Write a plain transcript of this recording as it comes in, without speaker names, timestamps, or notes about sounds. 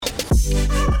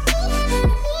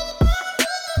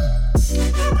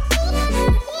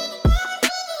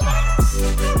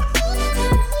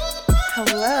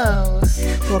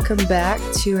welcome back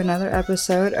to another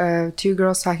episode of Two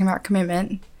Girls Talking About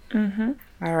Commitment. Mm-hmm.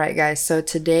 All right, guys. So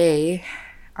today,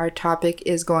 our topic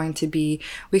is going to be,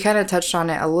 we kind of touched on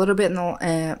it a little bit in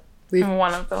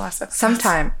one of the last episodes.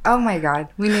 sometime. Oh my God.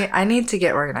 I need to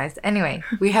get organized. Anyway,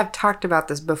 we have talked about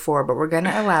this before, but we're going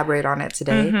to elaborate on it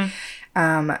today.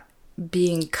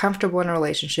 Being comfortable in a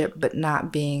relationship, but not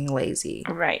being lazy.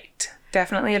 Right.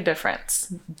 Definitely a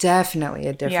difference. Definitely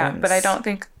a difference. Yeah, but I don't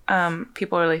think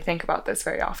people really think about this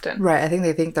very often. Right. I think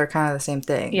they think they're kind of the same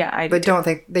thing. Yeah, I do. But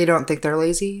they don't think they're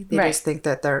lazy. They Right. just think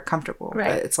that they're comfortable. Right.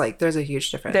 But it's like there's a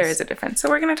huge difference. There is a difference. So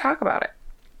we're going to talk about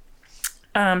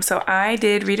it. So I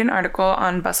did read an article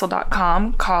on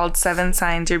bustle.com called 7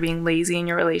 Signs You're Being Lazy in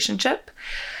Your Relationship.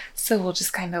 So we'll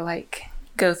just kind of like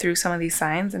go through some of these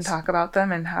signs and talk about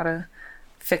them and how to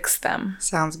fix them.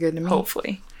 Sounds good to me.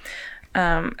 Hopefully.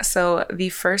 So the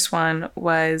first one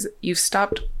was you've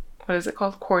stopped, what is it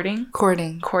called? Courting.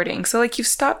 So like you've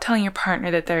stopped telling your partner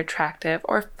that they're attractive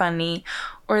or funny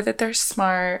or that they're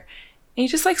smart. And you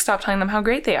just like stop telling them how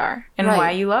great they are and Right.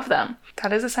 why you love them.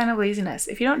 That is a sign of laziness.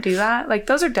 If you don't do that, like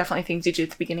those are definitely things you do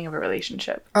at the beginning of a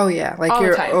relationship. Oh yeah, like All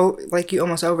the time. like you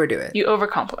almost overdo it. You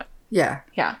overcompliment. Yeah.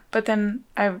 Yeah. But then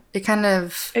It kind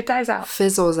of it dies out.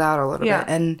 fizzles out a little Yeah. bit,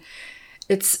 and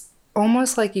it's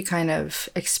almost like you kind of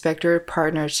expect your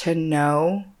partner to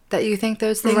know that you think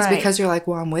those things Right. because you're like,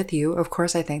 well, I'm with you. Of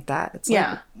course I think that. It's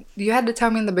Yeah. like, you had to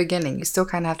tell me in the beginning. You still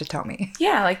kind of have to tell me.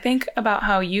 Yeah. Like think about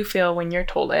how you feel when you're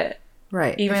told it.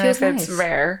 Right. Even It feels if it's nice.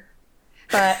 rare.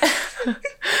 But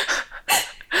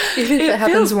Even if It it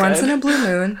happens feels once good. in a blue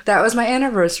moon. That was my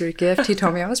anniversary gift. He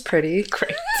told me I was pretty.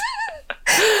 great.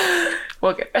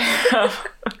 We'll get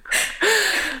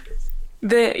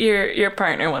there. Your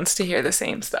partner wants to hear the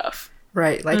same stuff.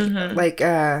 Right. Like,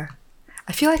 Mm-hmm.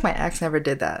 I feel like my ex never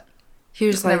did that. He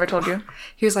was like, Never told you?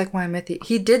 He was like, well, I'm with you.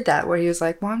 He did that where he was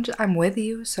like, well, I'm with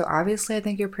you. So obviously I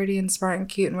think you're pretty and smart and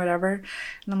cute and whatever.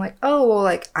 And I'm like, oh, well,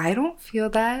 like, I don't feel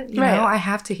that. You Right. know, I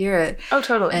have to hear it. Oh,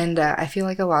 totally. And I feel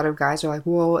like a lot of guys are like,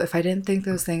 well, if I didn't think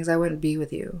those things, I wouldn't be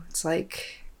with you. It's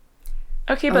like,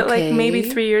 Okay, but like maybe Okay.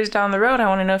 3 years down the road, I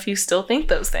want to know if you still think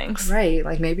those things. right.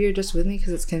 Like maybe you're just with me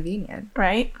because it's convenient.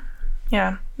 Right?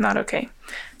 Yeah, not okay.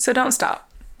 So don't stop.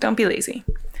 Don't be lazy.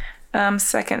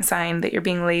 Second sign that you're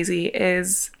being lazy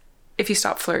is if you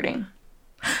stop flirting.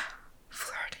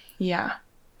 Flirting. Yeah.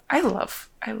 I love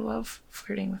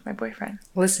flirting with my boyfriend.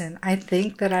 Listen, I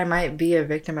think that I might be a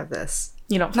victim of this.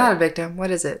 You don't Not a flirt. victim.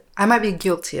 What is it? I might be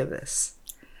guilty of this.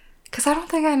 Because I don't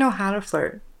think I know how to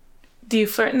flirt. Do you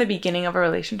flirt in the beginning of a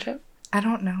relationship? I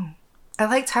don't know. I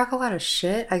like talk a lot of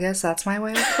shit. I guess that's my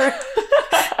way of flirt.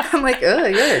 I'm like,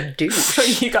 ugh, you're a douche. So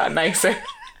you got nicer.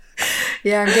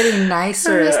 Yeah, I'm getting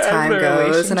nicer as As time the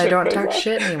goes, and I relationship don't goes talk on.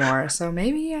 shit anymore. So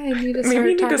maybe I need to start Maybe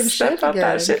you need talking to shit step up again.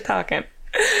 that shit talking.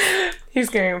 He's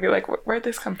going to be like, where'd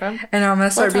this come from? And I'm gonna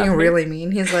start What's being happening? really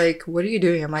mean. He's like, "What are you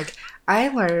doing?" I'm like, "I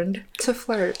learned to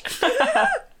flirt."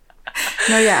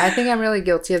 No, yeah, I think I'm really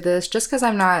guilty of this, just because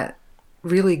I'm not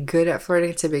really good at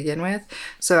flirting to begin with.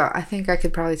 So I think I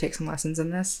could probably take some lessons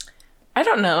in this. I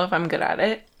don't know if I'm good at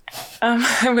it.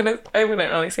 I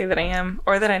wouldn't really say that I am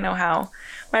or that I know how.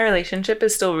 My relationship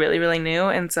is still really, really new,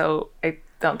 and so I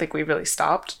don't think we've really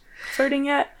stopped flirting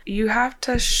yet. You have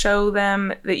to show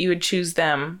them that you would choose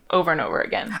them over and over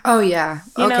again. Oh yeah,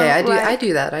 You know, okay, I like-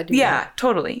 do that. Yeah,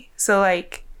 totally. So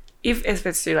like if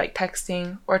it's through like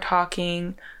texting or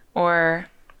talking or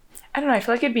I don't know, I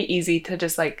feel like it'd be easy to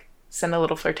just like send a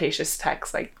little flirtatious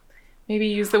text, like maybe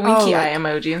use the winky eye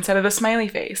emoji instead of the smiley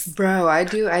face. Bro, I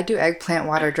do eggplant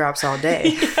water drops all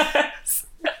day. Yes.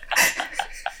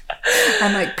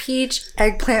 I'm like, peach,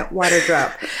 eggplant, water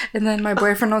drop. And then my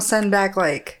boyfriend will send back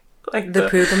like Like the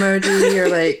poop emoji or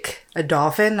like a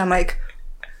dolphin. I'm like,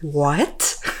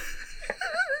 what?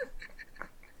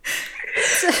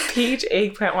 peach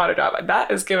eggplant water drop. That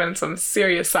is given some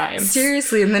serious signs.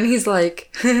 Seriously. And then he's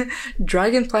like,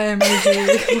 dragonfly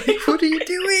emoji. Like, what are you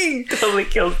doing? Totally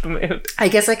kills the mood. I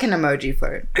guess I can emoji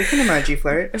flirt. I can emoji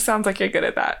flirt. It sounds like you're good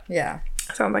at that. Yeah.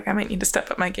 Sounds like I might need to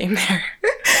step up my game there.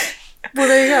 Well,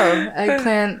 there you go.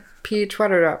 Eggplant, peach,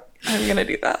 water drop. I'm gonna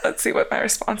do that. Let's see what my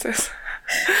response is.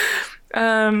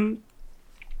 And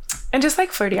just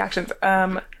like flirty actions.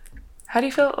 How do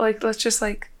you feel? Like, let's just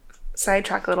like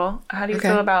sidetrack a little. How do you Okay.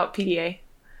 feel about PDA?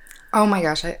 Oh my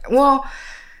gosh.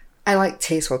 I like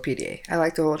tasteful PDA. I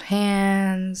like to hold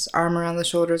hands, arm around the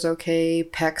shoulders okay,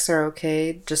 pecs are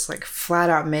okay. Just like flat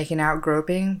out making out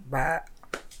groping, but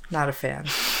not a fan.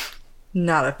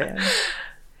 Not a fan.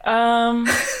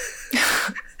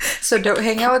 So don't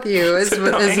hang out with you. Is So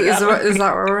don't hang out with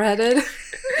that where we're headed?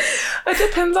 It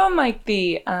depends on like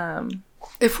the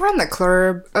If we're on the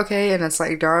club, okay, and it's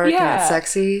like dark and Yeah. it's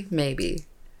sexy, maybe.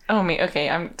 Oh, me. Okay,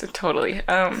 I'm totally.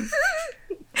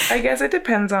 I guess it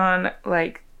depends on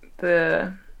like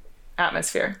the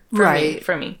atmosphere, Right.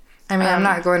 For me. I mean, I'm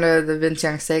not going to the Vince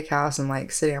Young Steakhouse and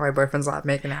like sitting on my boyfriend's lap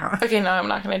making out. Okay, no, I'm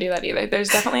not going to do that either. There's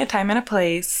definitely a time and a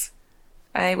place.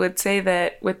 I would say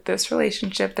that with this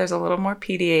relationship, there's a little more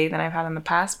PDA than I've had in the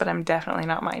past, but I'm definitely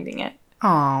not minding it.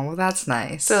 Oh, well, that's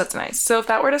nice. So that's nice. So if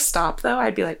that were to stop, though,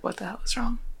 I'd be like, what the hell is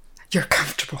wrong? You're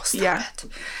comfortable. Stop Yeah. it.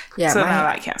 Yeah. So now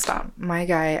that can't stop. My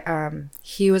guy,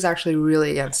 he was actually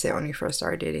really against it when we first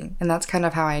started dating, and that's kind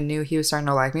of how I knew he was starting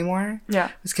to like me more.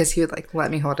 Yeah. Was because he would like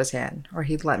let me hold his hand, or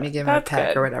he'd let me give him That's a peck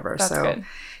good. or whatever. That's so, good.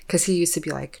 because he used to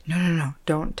be like, no,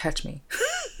 don't touch me.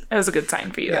 It was a good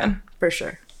sign for you then. For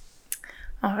sure.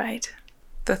 All right.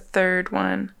 The third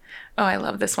one. Oh, I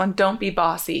love this one. Don't be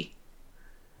bossy.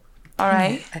 All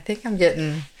right. I think I'm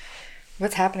getting.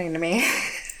 What's happening to me?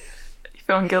 You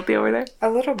feeling guilty over there? A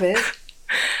little bit.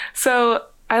 So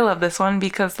I love this one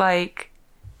because, like,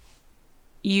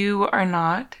 you are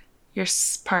not your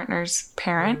partner's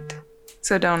parent,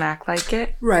 so don't act like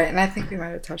it. Right, and I think we might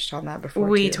have touched on that before.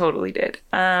 We too. totally did.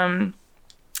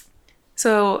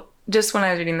 So just when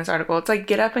I was reading this article, it's like,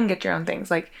 get up and get your own things.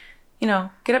 Like, you know,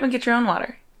 get up and get your own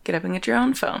water. Get up and get your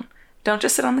own phone. Don't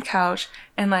just sit on the couch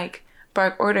and, like,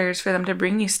 bark orders for them to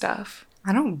bring you stuff.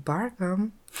 I don't bark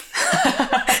them.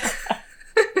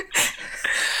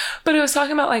 But it was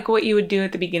talking about like what you would do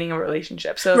at the beginning of a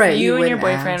relationship. So if Right, you you and your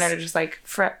wouldn't boyfriend ask. are just like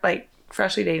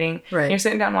freshly dating, Right. and you're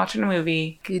sitting down watching a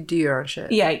movie, You do your own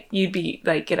shit. yeah, you'd be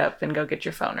like, get up and go get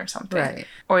your phone or something. Right.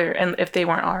 And if they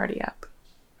weren't already up.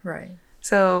 Right.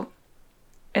 So,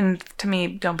 and to me,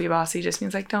 don't be bossy just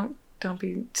means like don't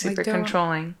be super don't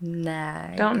controlling.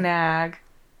 Nag. Don't nag.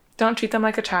 Don't treat them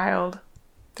like a child.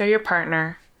 They're your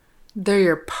partner. They're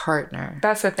your partner.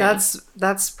 That's the thing.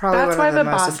 That's probably That's one why of the the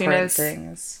most important bossiness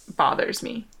things. bothers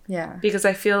me. Yeah. Because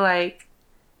I feel like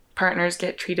partners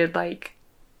get treated like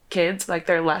kids, like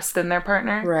they're less than their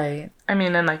partner. Right. I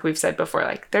mean, and like we've said before,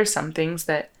 like there's some things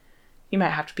that you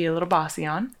might have to be a little bossy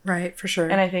on. Right, for sure.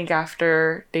 And I think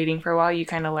after dating for a while, you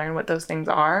kind of learn what those things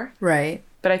are. Right.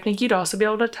 But I think you'd also be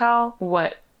able to tell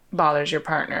what bothers your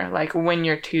partner, like when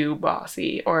you're too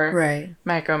bossy or Right.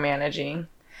 micromanaging.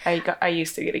 I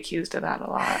used to get accused of that a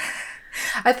lot.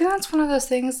 I think that's one of those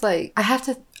things, like, I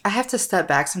have to step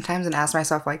back sometimes and ask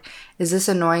myself, like, is this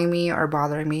annoying me or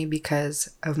bothering me because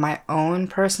of my own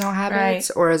personal habits?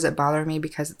 Right. Or is it bothering me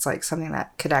because it's, like, something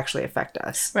that could actually affect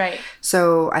us? Right.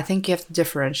 So I think you have to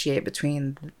differentiate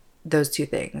between those two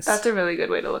things. That's a really good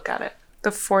way to look at it.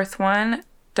 The fourth one,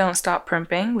 don't stop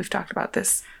primping. We've talked about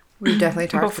this We've definitely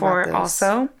talked before about this.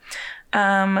 also.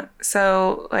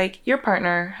 So like your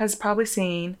partner has probably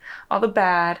seen all the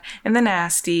bad and the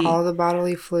nasty, All the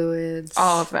bodily fluids.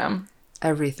 all of them.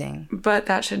 Everything. But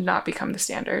that should not become the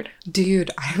standard.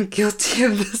 Dude, I'm guilty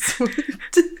of this one.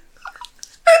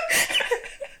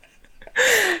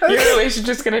 Your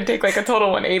relationship's gonna take like a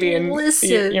total 180 and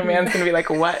Listen. your man's gonna be like,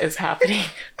 what is happening?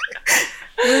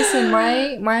 Listen,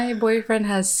 my boyfriend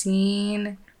has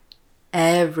seen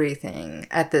everything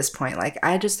at this point. Like,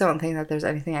 I just don't think that there's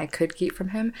anything I could keep from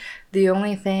him. The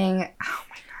only thing, oh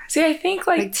my god, See, I think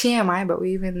like TMI, but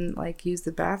we even like use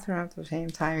the bathroom at the same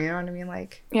time. You know what I mean?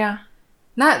 Like, yeah.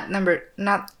 not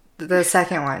the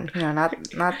second one. You know,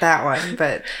 not that one,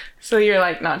 but So you're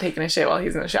like not taking a shit while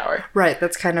he's in the shower. right.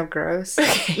 That's kind of gross.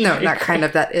 No, not kind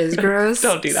of. That is gross.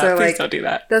 Don't do that. So, Please like, don't do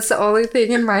that. that's the only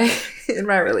thing in my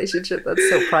relationship that's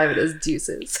so private is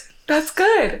juices. That's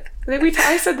good.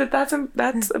 I said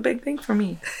that's a big thing for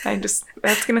me.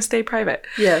 That's gonna stay private.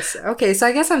 Yes. Okay. So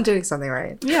I guess I'm doing something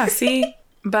right. Yeah, see?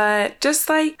 But just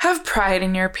like have pride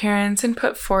in your appearance and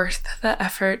put forth the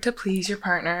effort to please your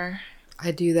partner.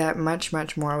 I do that much,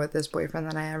 much more with this boyfriend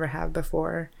than I ever have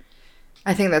before.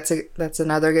 I think that's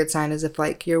another good sign is if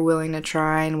like you're willing to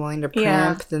try and willing to primp,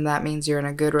 Yeah. then that means you're in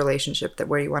a good relationship that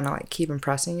where you want to like keep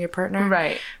impressing your partner.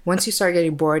 Right. Once you start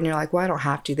getting bored and you're like, well, I don't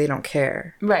have to, they don't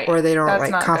care. Right. Or they don't That's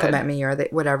like not compliment me or they,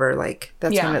 whatever. Like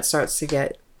that's Yeah. when it starts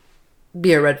to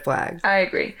be a red flag. I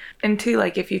agree. And two,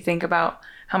 like if you think about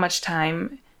how much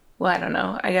time, well, I don't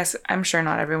know. I guess I'm sure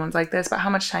not everyone's like this, but how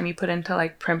much time you put into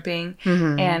like primping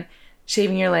and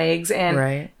shaving your legs and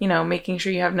Right. you know, making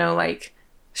sure you have no like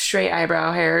straight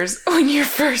eyebrow hairs when you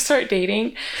first start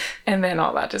dating, and then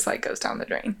all that just like goes down the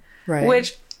drain. Right.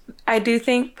 Which I do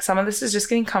think some of this is just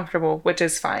getting comfortable, which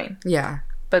is fine. Yeah.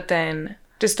 But then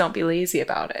just don't be lazy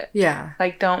about it. Yeah.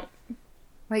 Like don't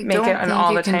Like Make don't it an think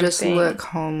all you the can time just thing. look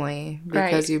homely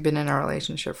because Right. you've been in a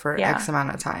relationship for Yeah. X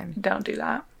amount of time. do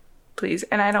that, please.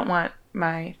 And I don't want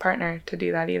my partner to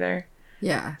do that either.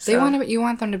 Yeah. So- You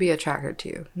want them to be attracted to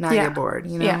you, not Yeah. get bored,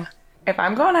 you know? Yeah. If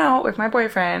I'm going out with my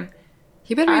boyfriend,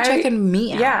 He better be checking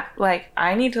me out. yeah, like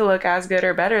I need to look as good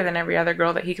or better than every other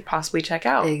girl that he could possibly check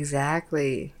out.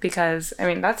 Exactly. Because, I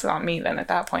mean, that's on me then at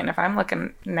that point. If I'm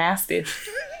looking nasty,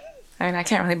 I mean, I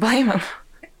can't really blame him.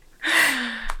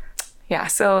 Yeah,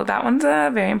 so that one's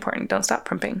very important. Don't stop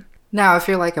primping. Now, if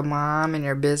you're like a mom and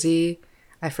you're busy,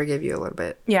 I forgive you a little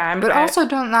bit. Yeah, But also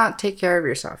don't not take care of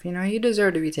yourself. You know, you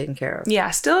deserve to be taken care of. yeah,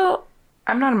 still,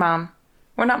 I'm not a mom.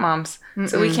 We're not moms,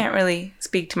 so we can't really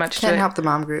speak too much to Can't it. help the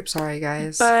mom group. Sorry,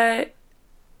 guys. But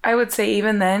I would say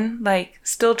even then, like,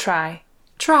 still try.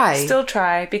 Try. Still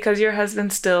try, because your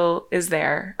husband still is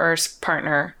there, or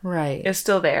partner Right. is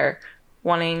still there,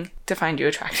 wanting to find you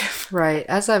attractive. Right.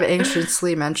 As I've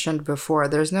anxiously mentioned before,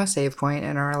 there's no save point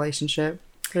in our relationship.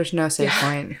 There's no save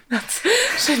point. That's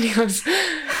Shanila's.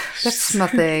 That's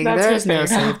nothing. That's There's her no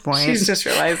thing now. save point. She's just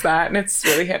realized that, and it's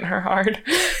really hitting her hard.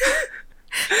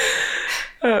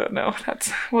 Oh no,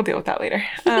 we'll deal with that later.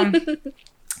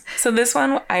 So this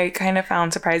one I kind of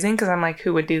found surprising because I'm like,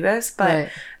 who would do this? But Right.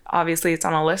 obviously it's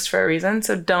on a list for a reason.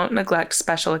 So don't neglect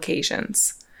special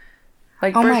occasions,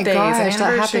 like Oh my birthdays gosh, and that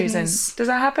anniversaries. And happens. does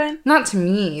that happen? Not to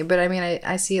me, but I mean,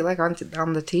 I see it like on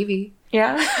the TV.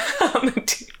 Yeah. On the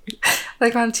TV.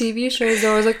 Like on TV shows,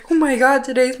 I was like, oh my god,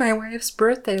 today's my wife's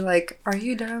birthday. Like, are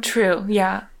you dumb? True.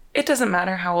 Yeah. It doesn't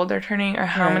matter how old they're turning or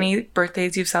how Right. many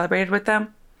birthdays you've celebrated with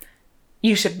them.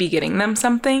 You should be getting them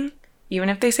something, even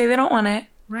if they say they don't want it.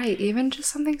 Right, even just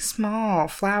something small,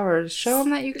 flowers. Show them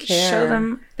that you care. Show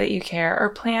them that you care, or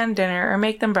plan dinner, or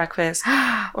make them breakfast.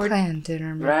 or plan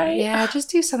dinner. Maybe. Right. Yeah, just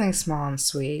do something small and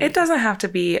sweet. It doesn't have to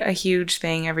be a huge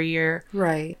thing every year.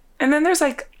 Right. And then there's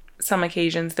like some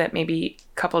occasions that maybe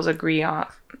couples agree on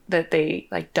that they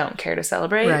like don't care to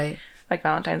celebrate. Right. Like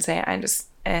Valentine's Day,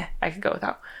 I could go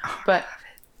without. But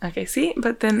okay, see,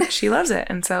 but then she loves it,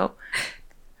 and so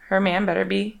her man better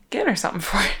be getting her something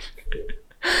for it.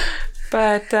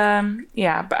 But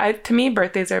yeah, but to me,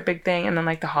 birthdays are a big thing, and then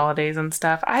like the holidays and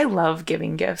stuff. I love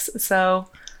giving gifts, so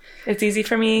it's easy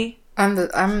for me. I'm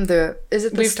the. Is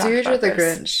it the We've talked Stooge or about the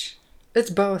this. Grinch? It's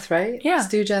both, right? Yeah.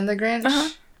 Stooge and the Grinch. Uh-huh.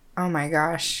 Oh my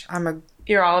gosh, I'm a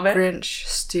You're all of it. Grinch,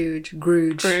 Stooge,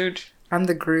 Grooge. Scrooge. I'm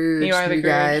the Grooge. You are the Grooge.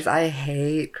 guys. I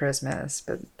hate Christmas,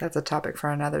 but that's a topic for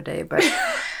another day. But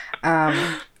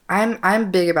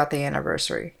I'm big about the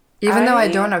anniversary. Even though I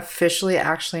don't officially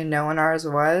actually know when ours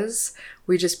was,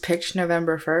 we just picked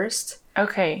November 1st.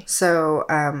 Okay, So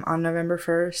on November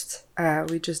 1st,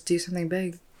 we just do something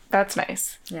big. that's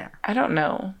nice. Yeah. I don't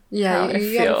know. Yeah, how I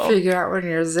you gotta feel. figure out when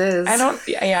yours is. I don't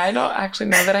actually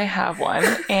know that I have one.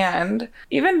 And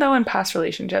even though in past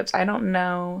relationships, I don't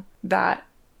know that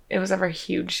it was ever a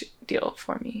huge deal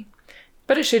for me.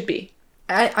 But it should be.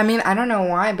 I mean, I don't know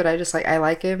why, but I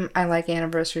like him. I like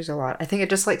anniversaries a lot. I think it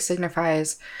just like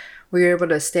signifies we were able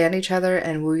to stand each other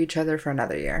and woo each other for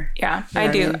another year. Yeah, know I what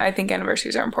I do. mean? I think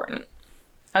anniversaries are important.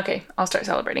 Okay, I'll start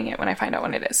celebrating it when I find out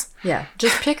when it is. Yeah.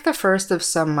 Just pick the first of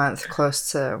some month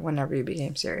close to whenever you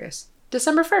became serious.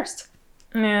 December 1st.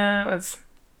 Yeah, it was.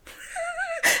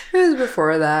 It was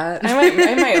before that.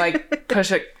 I might like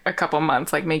push it a couple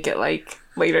months, like make it like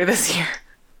later this year.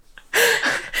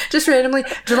 Just randomly,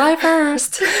 July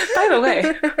 1st. By the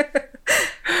way,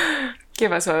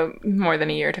 give us more than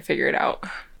a year to figure it out.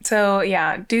 So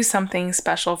yeah, do something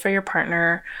special for your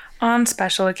partner on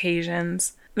special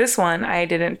occasions. This one I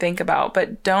didn't think about,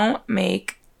 but don't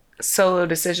make solo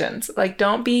decisions. Like,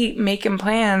 don't be making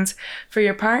plans for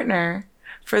your partner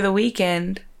for the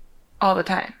weekend all the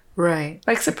time. Right.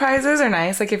 Like, surprises are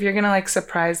nice. Like, if you're gonna like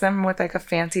surprise them with like a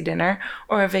fancy dinner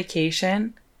or a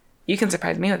vacation, you can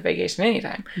surprise me with vacation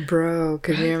anytime. Bro,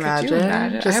 could you imagine?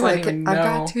 imagine? Just I wouldn't like, even I've know.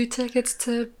 got 2 tickets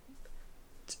to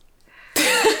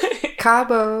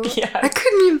Cabo. Yes. I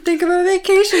couldn't even think of a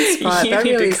vacation spot. You That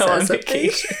need to really go on says something.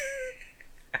 vacation.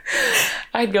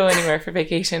 I'd go anywhere for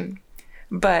vacation.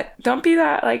 But don't be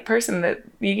that like person that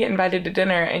you get invited to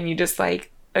dinner and you just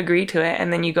like agree to it,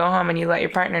 and then you go home and you let your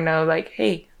partner know like,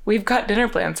 hey, we've got dinner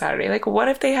plans Saturday. Like, what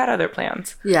if they had other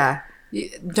plans? Yeah.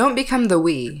 Don't become the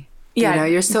we. Yeah, You know,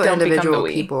 you're still don't become the individual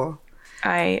we. people.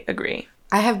 I agree.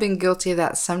 I have been guilty of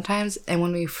that sometimes, and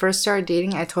when we first started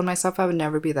dating, I told myself I would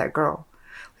never be that girl.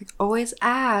 Like, always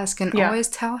ask and Yeah. always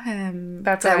tell him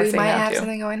That's what that I we say might now, have too.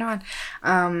 something going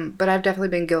on. But I've definitely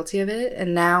been guilty of it,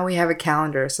 and now we have a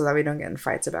calendar so that we don't get in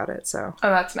fights about it. So Oh,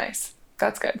 that's nice.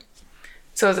 That's good.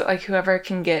 So is it like whoever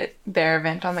can get their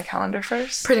event on the calendar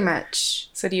first? pretty much.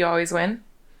 So do you always win?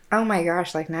 Oh my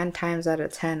gosh, like 9 times out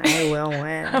of 10, I will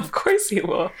win. Of course you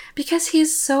will. Because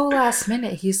he's so last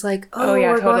minute. He's like, Oh,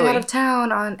 yeah, we're going totally. out of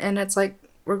town and it's like,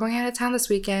 we're going out of town this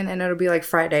weekend, and it'll be like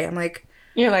Friday. I'm like,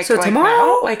 You're like, so like tomorrow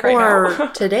now? Like right or now?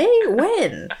 today?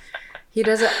 When? He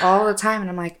does it all the time. And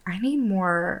I'm like, I need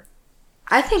more.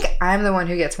 I think I'm the one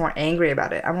who gets more angry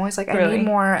about it. I'm always like, I Really? need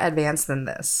more advance than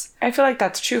this. I feel like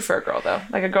that's true for a girl, though.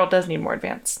 Like, a girl does need more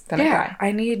advance than a guy.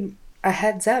 I need a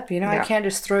heads up. You know, Yeah. I can't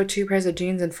just throw 2 pairs of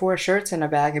jeans and 4 shirts in a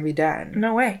bag and be done.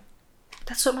 No way.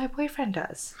 That's what my boyfriend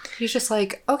does. He's just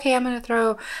like, okay, I'm going to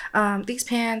throw these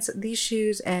pants, these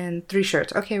shoes, and 3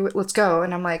 shirts. Okay, let's go.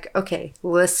 And I'm like, okay,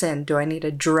 listen, do I need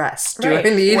a dress? Do Right. I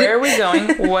need... Where are we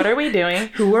going? What are we doing?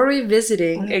 Who are we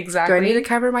visiting? Exactly. Do I need to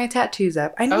cover my tattoos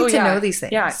up? I need to know these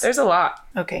things. Yeah, there's a lot.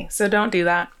 Okay, so don't do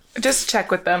that. Just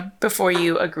check with them before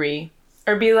you agree.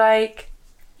 Or be like,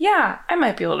 yeah, I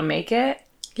might be able to make it.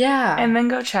 Yeah. And then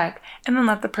go check. And then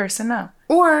let the person know.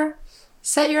 Or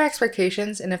set your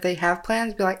expectations, and if they have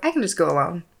plans, be like, I can just go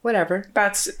alone. Whatever.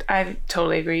 I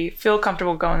totally agree. Feel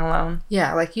comfortable going alone.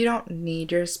 Yeah, like, you don't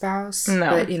need your spouse.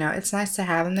 No. But, you know, it's nice to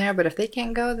have them there. But if they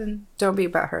can't go, then don't be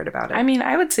butthurt about it. I mean,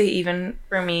 I would say even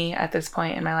for me at this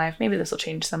point in my life, maybe this will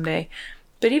change someday,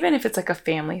 but even if it's like a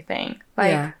family thing,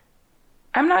 like, yeah.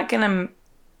 I'm not going to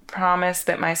promise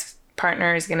that my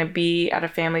partner is going to be at a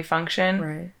family function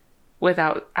Right.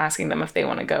 without asking them if they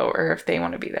want to go or if they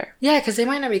want to be there. Yeah, because they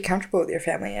might not be comfortable with your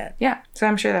family yet. Yeah, so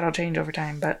I'm sure that'll change over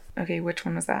time. But okay, which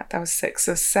one was that? That was 6.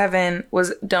 So 7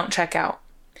 was don't check out.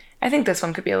 I think this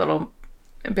one could be a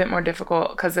bit more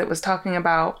difficult because it was talking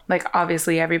about, like,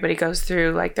 obviously everybody goes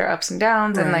through like their ups and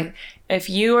downs. Right. And like, if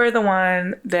you are the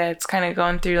one that's kind of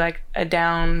going through like a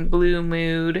down blue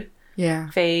mood Yeah.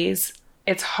 phase,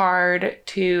 it's hard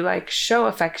to like show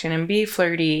affection and be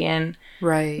flirty and,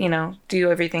 Right. you know,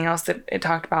 do everything else that it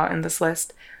talked about in this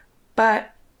list.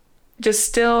 But just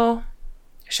still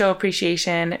show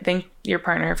appreciation. Thank your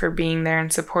partner for being there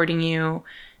and supporting you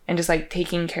and just like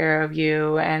taking care of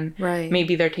you. And Right.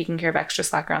 maybe they're taking care of extra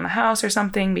slack around the house or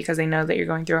something because they know that you're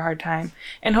going through a hard time.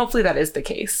 And hopefully that is the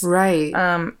case. Right.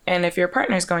 And if your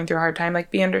partner is going through a hard time,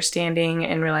 like, be understanding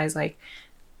and realize like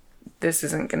this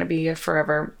isn't going to be a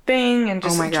forever thing, and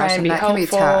just oh my try gosh, and be and that helpful. can be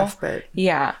tough, but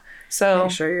Yeah. So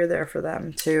make sure you're there for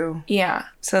them too. yeah.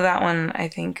 So that one I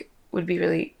think would be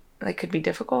really like could be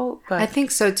difficult, but I think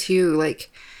so too.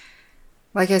 Like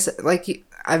I said,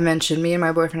 I've mentioned, me and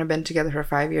my boyfriend have been together for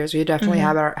 5 years. We definitely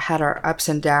have had our ups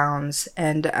and downs,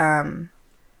 and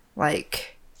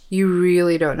like, you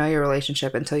really don't know your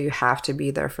relationship until you have to be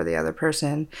there for the other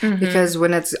person. Because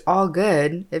when it's all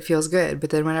good, it feels good. But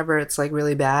then whenever it's like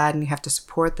really bad and you have to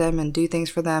support them and do things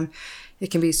for them, it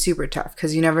can be super tough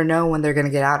because you never know when they're going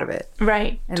to get out of it.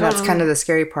 right. And that's kind of the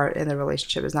scary part in the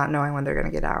relationship, is not knowing when they're going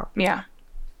to get out. Yeah.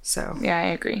 So Yeah, I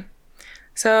agree.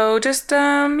 So just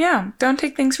don't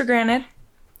take things for granted.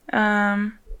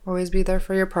 always be there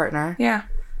for your partner. Yeah.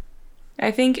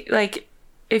 I think like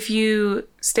if you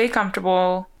stay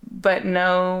comfortable but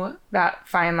know that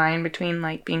fine line between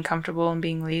like being comfortable and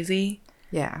being lazy,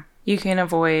 Yeah. you can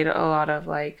avoid a lot of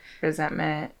like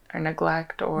resentment or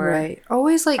neglect or Right.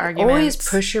 Always always arguments.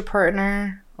 push your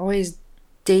partner. Always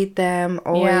date them.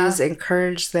 Always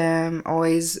encourage them.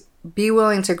 Always be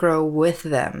willing to grow with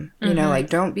them. You know, like,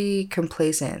 don't be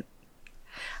complacent.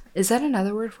 Is that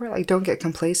another word for it? Like, don't get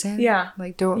complacent? Yeah.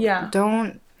 Like, don't.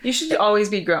 You should always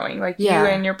be growing, like Yeah. you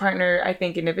and your partner, I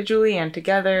think, individually and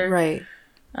together. Right.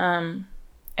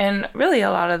 And really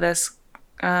a lot of this,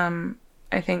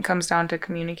 I think, comes down to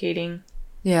communicating.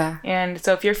 Yeah. And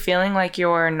so if you're feeling like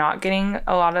you're not getting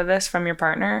a lot of this from your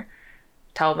partner,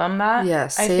 tell them that. Yeah.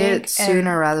 Say it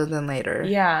sooner rather than later.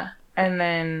 Yeah. And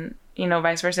then, you know,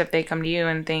 vice versa, if they come to you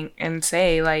and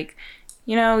say like,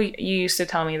 you know, you used to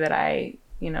tell me that I,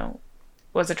 you know,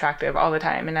 was attractive all the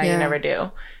time and now you never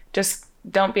do. Just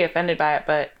don't be offended by it,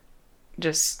 but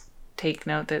just take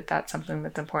note that that's something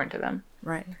that's important to them.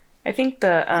 Right. I think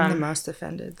I'm the most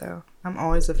offended, though. I'm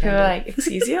always offended. you're like,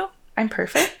 excuse you? I'm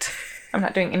perfect. I'm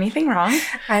not doing anything wrong.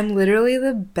 I'm literally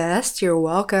the best. You're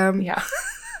welcome. Yeah.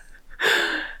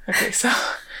 Okay, so,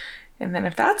 and then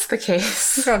if that's the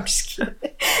case. I'm just kidding.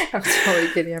 I'm totally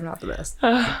kidding. I'm not the best.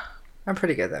 I'm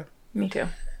pretty good, though. Me too.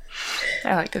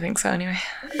 I like to think so anyway.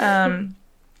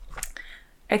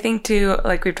 I think too,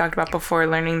 like we've talked about before,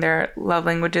 learning their love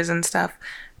languages and stuff,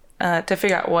 to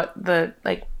figure out what the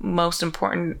like most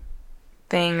important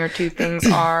thing or 2 things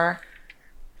are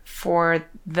for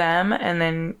them, and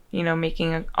then, you know,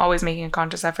 always making a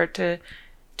conscious effort to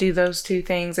do those 2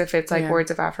 things, if it's like words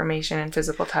of affirmation and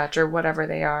physical touch or whatever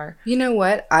they are. You know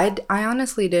what? I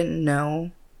honestly didn't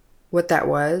know what that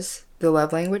was, the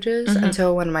love languages,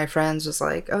 until one of my friends was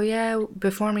like, oh yeah,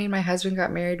 before me and my husband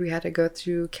got married, we had to go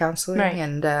through counseling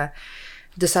and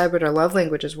decide what our love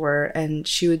languages were. And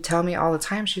she would tell me all the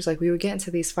time, she was like, we would get into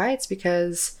these fights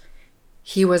because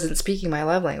he wasn't speaking my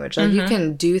love language. Like, you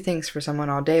can do things for someone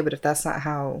all day, but if that's not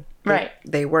how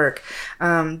they work.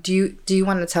 Do you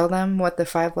want to tell them what the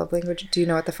 5 love languages? Do you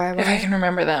know what the 5 are? If I can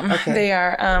remember them. Okay. They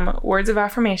are words of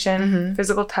affirmation,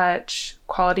 physical touch,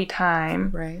 quality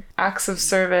time, acts of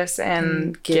service,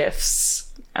 and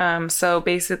gifts. So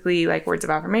basically, like, words of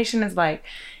affirmation is like,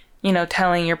 you know,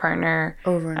 telling your partner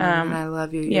over and over, I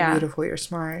love you, you're beautiful, you're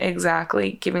smart.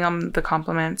 Exactly. Giving them the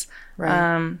compliments.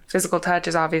 Physical touch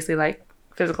is obviously like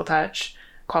physical touch.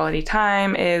 Quality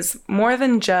time is more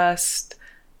than just,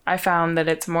 I found that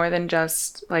it's more than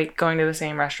just like going to the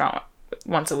same restaurant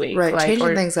once a week. Right. Like,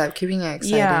 changing things up, keeping it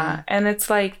exciting. Yeah. And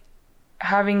it's like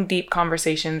having deep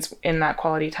conversations in that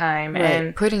quality time,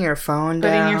 and putting your phone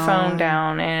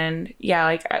down, and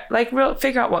real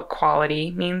figure out what quality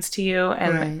means to you,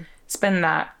 and spend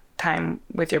that time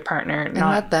with your partner, and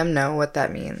let them know what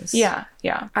that means. Yeah.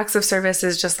 Acts of service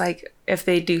is just like if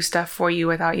they do stuff for you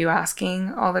without you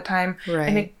asking all the time.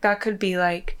 And that could be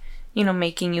like, you know,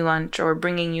 making you lunch or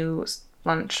bringing you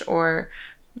lunch or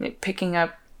picking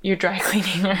up your dry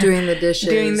cleaning or doing the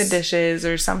dishes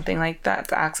or something like that.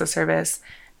 The acts of service.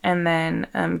 And then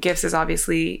gifts is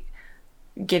obviously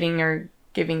getting or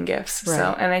giving gifts.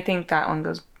 So, and I think that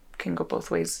one can go both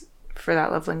ways for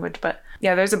that love language. But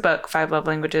yeah, there's a book, 5 Love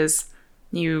Languages.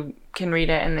 You can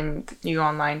read it, and then you go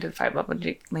online to the 5 Love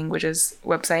Languages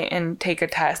website and take a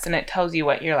test, and it tells you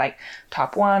what your like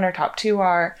top 1 or top 2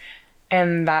 are,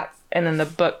 and then the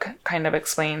book kind of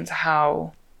explains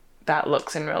how that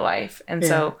looks in real life. And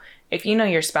so if you know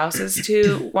your spouse's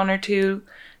 1 or 2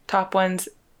 top ones,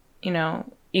 you know,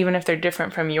 even if they're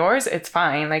different from yours, it's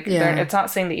fine. Like, it's not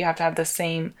saying that you have to have the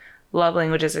same love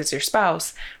languages as your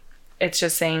spouse. It's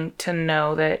just saying to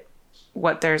know that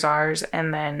what theirs are,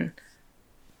 and then,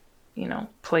 you know,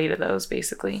 play to those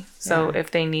basically. So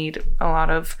if they need a lot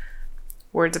of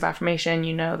words of affirmation,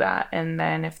 you know that. And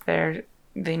then if they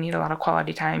need a lot of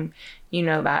quality time, you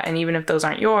know that. And even if those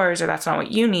aren't yours or that's not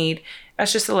what you need,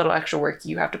 that's just a little extra work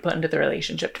you have to put into the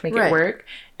relationship to make it work.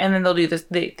 And then they'll do this.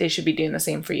 They should be doing the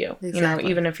same for you. Exactly. You know,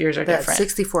 even if yours are different.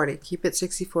 60-40. Keep it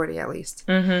 60-40 at least.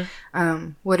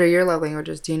 What are your love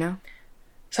languages? Do you know?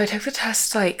 So I took the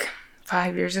test like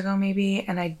 5 years ago maybe,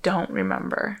 and I don't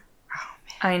remember. Oh,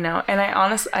 man. I know. And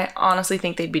I honestly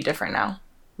think they'd be different now.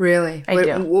 Really? I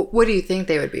do. What do you think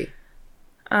they would be?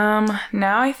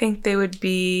 Now I think they would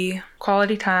be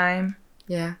quality time.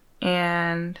 Yeah.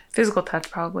 And physical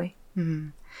touch probably.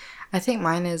 I think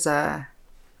mine is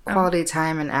quality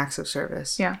time and acts of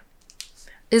service. Yeah.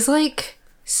 Is like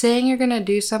saying you're going to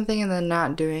do something and then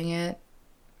not doing it.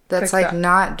 That's like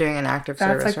not doing an act of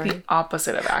service, right? That's like the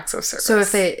opposite of acts of service. So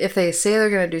if they say they're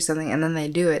going to do something and then they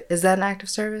do it, is that an act of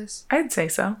service? I'd say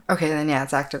so. Okay, then yeah,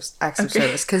 it's acts of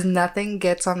service. Because nothing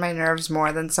gets on my nerves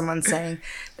more than someone saying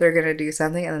they're going to do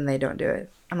something and then they don't do it.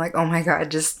 I'm like, oh my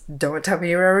God, just don't tell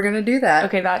me you're ever going to do that.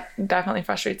 Okay, that definitely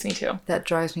frustrates me too. That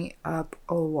drives me up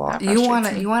a wall. You want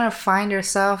to find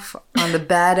yourself on the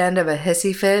bad end of a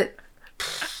hissy fit?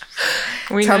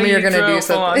 Tell me you're going to do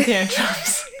something.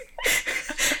 Tantrums.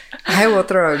 I will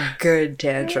throw a good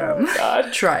tantrum. Oh,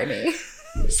 God. Try me.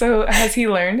 So has he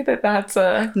learned that that's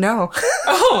a... No.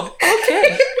 Oh,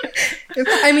 okay.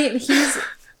 I mean,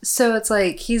 it's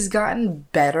like he's gotten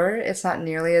better. It's not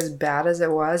nearly as bad as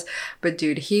it was. But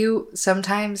dude,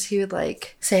 sometimes he would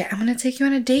like say, I'm going to take you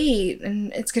on a date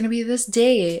and it's going to be this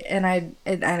day. And I'd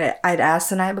ask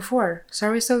the night before, so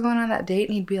are we still going on that date?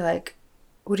 And he'd be like,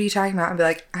 what are you talking about? I'd be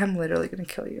like, I'm literally going to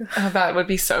kill you. Oh, that would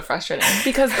be so frustrating.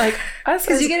 Because like us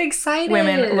as you get excited.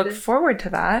 Women look forward to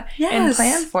that and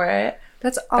plan for it.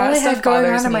 That's all I have going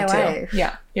on in my life.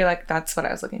 Yeah. You're like, that's what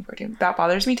I was looking forward to. That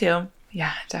bothers me too.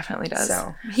 Yeah, it definitely does.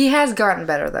 So he has gotten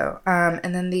better though.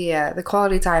 And then the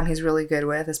quality time he's really good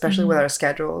with, especially with our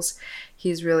schedules.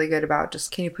 He's really good about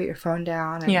just, can you put your phone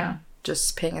down? And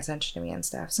just paying attention to me and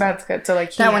stuff. So that's good. So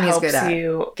like he helps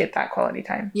you get that quality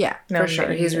time. Yeah, for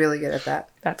sure. He's really good at that.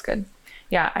 That's good.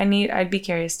 Yeah, I'd be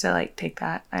curious to like take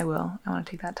that. I will. I want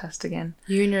to take that test again.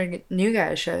 You and your new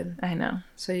guy should. I know.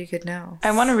 So you could know.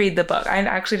 I want to read the book. I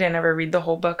actually didn't ever read the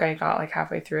whole book. I got like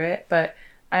halfway through it, but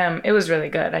it was really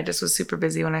good. I just was super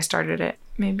busy when I started it.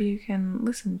 Maybe you can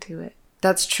listen to it.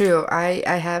 That's true. I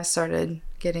have started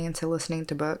getting into listening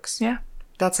to books. Yeah.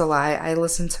 That's a lie. I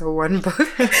listened to one book.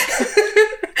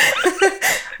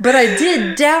 But I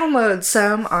did download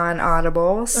some on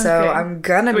Audible, so I'm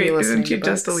gonna be listening to books. Didn't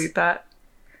you just delete that?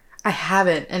 I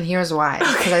haven't, and here's why.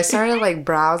 Because I started like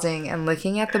browsing and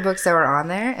looking at the books that were on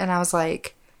there, and I was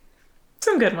like...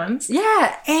 Some good ones.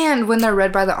 Yeah, and when they're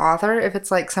read by the author, if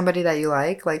it's like somebody that you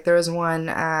like there was one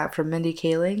from Mindy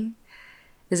Kaling,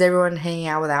 Is Everyone Hanging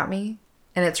Out Without Me?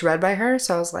 And it's read by her,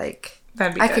 so I was like...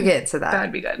 That'd be I good. could get into that.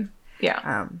 That'd be good.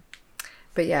 Yeah.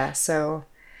 But yeah, so,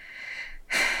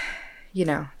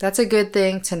 that's a good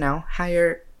thing to know, how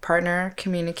your partner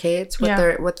communicates,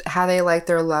 how they like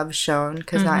their love shown,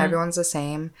 because not everyone's the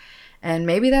same. And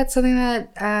maybe that's something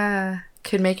that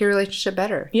could make your relationship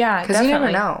better. Yeah, because you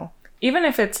never know. Even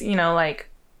if it's, like,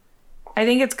 I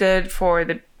think it's good for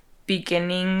the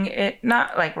beginning,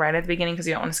 not like right at the beginning because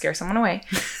you don't want to scare someone away,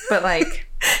 but like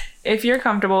if you're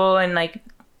comfortable and like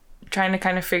trying to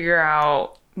kind of figure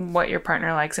out what your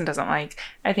partner likes and doesn't like,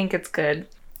 I think it's good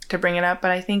to bring it up.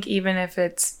 But I think even if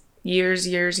it's years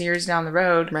down the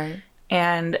road, right?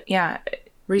 And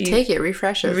retake it,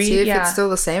 refresh it, see if it's still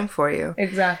the same for you.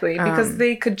 Exactly, because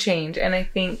they could change. And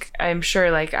I'm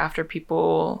sure like after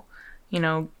people,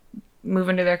 move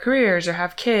into their careers or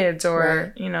have kids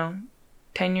or,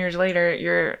 10 years later,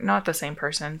 you're not the same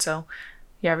person. So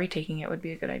yeah, retaking it would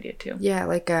be a good idea too. Yeah,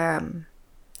 like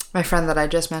my friend that I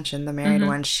just mentioned, the married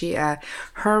one, she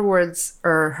her words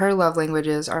or her love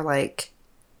languages are like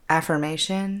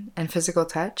affirmation and physical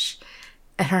touch,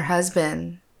 and her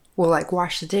husband will like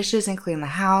wash the dishes and clean the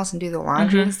house and do the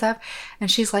laundry and stuff,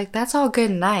 and she's like, that's all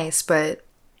good and nice, but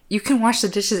you can wash the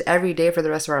dishes every day for the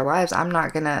rest of our lives. I'm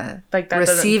not gonna like that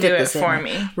receive doesn't do it it for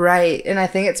me, right? And I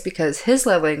think it's because his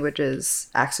love language is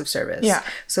acts of service. Yeah,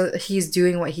 so he's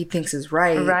doing what he thinks is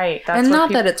right. Right, and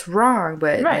not that it's wrong,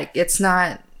 but like it's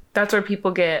not. That's where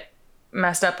people get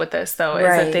messed up with this, though, is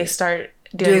that they start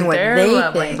doing what their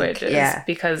love languages,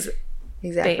 because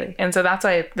exactly. And so that's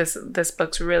why this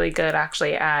book's really good,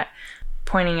 actually, at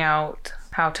pointing out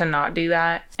how to not do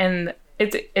that. And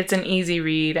it's an easy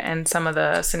read, and some of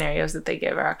the scenarios that they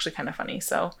give are actually kind of funny.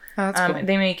 So cool.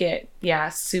 They make it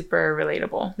super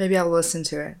relatable. Maybe I'll listen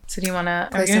to it. So do you want to?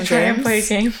 Are we gonna try and play a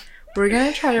game? We're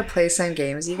gonna try to play some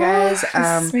games, you guys.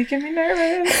 It's making me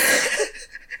nervous.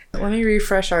 Let me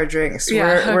refresh our drinks.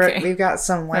 We've got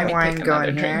some white wine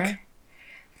going here.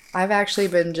 I've actually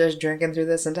been just drinking through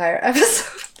this entire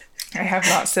episode. I have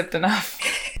not sipped enough.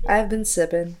 I've been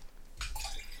sipping.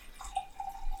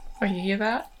 Oh, you hear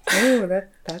that? Ooh,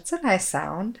 that's a nice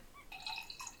sound.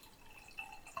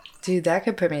 Dude, that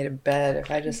could put me to bed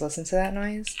if I just listened to that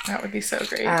noise. That would be so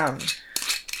great.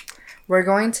 We're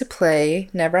going to play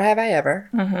Never Have I Ever.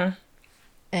 Mm-hmm.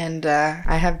 And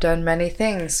I have done many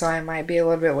things, so I might be a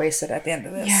little bit wasted at the end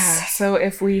of this. Yeah, so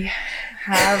if we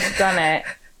have done it...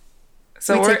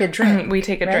 So we take a drink. We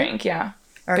take a drink, yeah.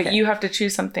 Okay. But you have to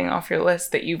choose something off your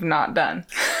list that you've not done.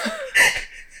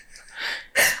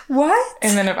 What?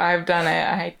 And then if I've done it,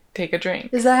 I take a drink.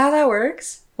 Is that how that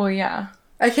works? Well, yeah.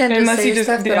 I can't just say stuff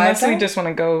that I've done? Unless we just want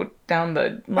to go down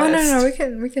the list. Oh, no,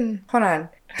 we can... Hold on.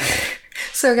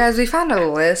 So, guys, we found a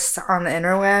list on the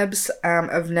interwebs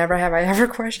of Never Have I Ever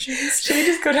questions. Should we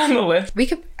just go down the list? We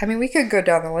could go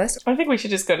down the list. I think we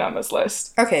should just go down this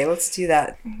list. Okay, let's do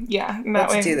that. Yeah,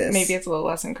 let's do this. Maybe it's a little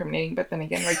less incriminating, but then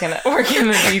again, we're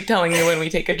gonna be telling you when we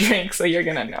take a drink, so you're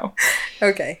gonna know.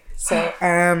 Okay, so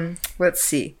let's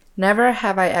see. Never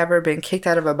have I ever been kicked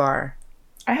out of a bar.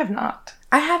 I have not.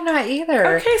 I have not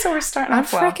either. Okay, so we're starting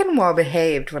off well. I'm freaking well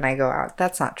behaved when I go out.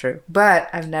 That's not true, but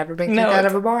I've never been kicked out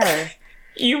of a bar.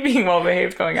 You being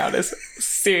well-behaved going out is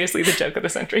seriously the joke of the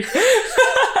century.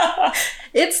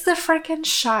 It's the freaking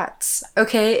shots.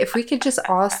 Okay, if we could just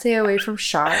all stay away from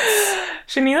shots.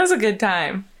 Shanina's a good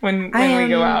time when we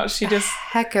go out. She just...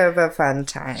 heck of a fun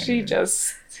time.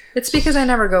 It's because I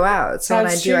never go out, so when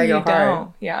I do, I go hard.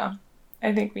 Don't. Yeah.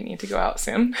 I think we need to go out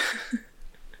soon.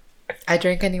 I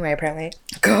drink anyway, apparently.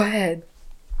 Go ahead.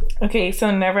 Okay, so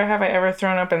never have I ever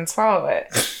thrown up and swallowed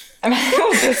it. And I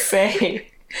will just say...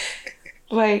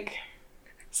 like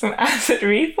some acid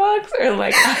reflux or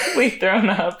like actually thrown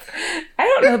up. I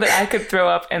don't know that I could throw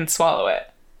up and swallow it.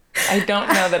 I don't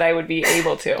know that I would be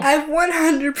able to. I've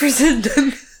 100%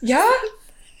 done this. Yeah?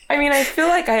 I mean, I feel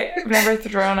like I've never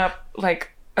thrown up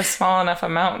like a small enough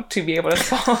amount to be able to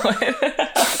swallow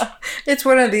it. It's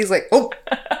one of these like, oh,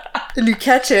 and you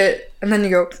catch it and then you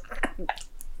go. And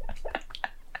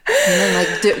then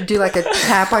like do like a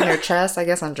tap on your chest. I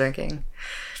guess I'm drinking.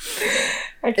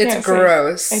 It's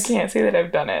gross. I can't say that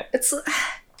I've done it.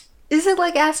 Is it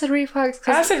like acid reflux?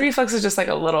 Acid reflux is just like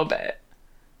a little bit.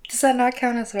 Does that not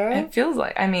count as throw? It feels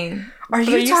like, I mean... Are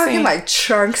you talking like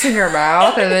chunks in your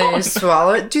mouth and then you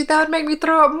swallow it? Dude, that would make me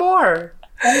throw up more.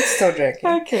 I'm still drinking.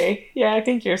 Okay. Yeah, I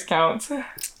think yours counts. All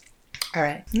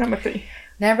right. Number 3.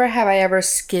 Never have I ever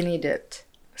skinny dipped.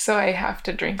 So I have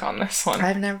to drink on this one.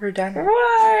 I've never done it.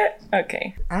 What?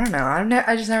 Okay. I don't know.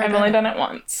 I just never I've only done it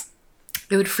once.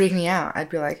 It would freak me out. I'd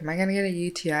be like, am I going to get a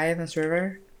UTI in this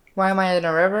river? Why am I in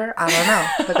a river? I don't know.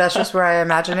 But that's just where I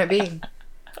imagine it being.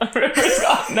 A river's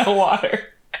got no water.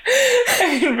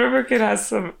 I mean, River Kid has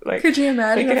some, like... Could you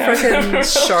imagine a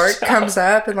freaking shark comes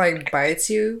up and, like, bites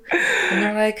you? And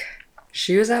they're like,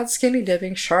 she was out skinny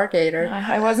dipping, shark ate her.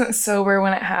 I wasn't sober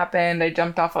when it happened. I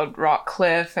jumped off a rock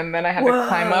cliff, and then I had to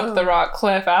climb up the rock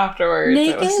cliff afterwards.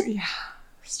 Naked?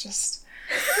 It's just...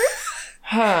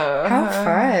 How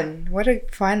fun. What a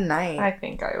fun night. I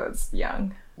think I was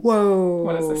young. Whoa.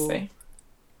 What does this say?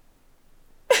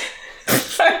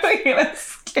 I'm gonna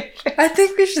skip it. I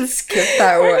think we should skip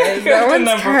that one. That one's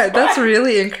that's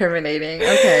really incriminating.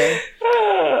 Okay.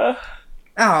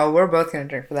 Oh, we're both gonna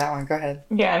drink for that one. Go ahead.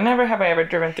 Yeah, never have I ever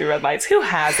driven through red lights. Who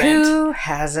hasn't? Who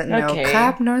hasn't? No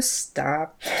clap, no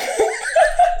stop.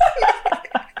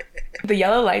 The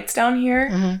yellow lights down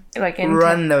here, like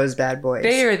run those bad boys.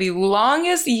 They are the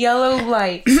longest yellow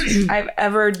lights I've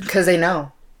ever. Because they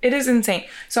know. It is insane.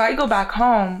 So I go back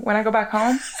home. When I go back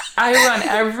home, I run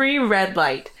every red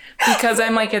light because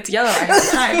I'm like, it's yellow. I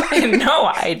have time. And no,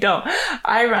 I don't.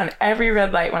 I run every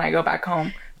red light when I go back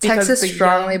home. Texas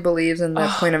strongly believes in the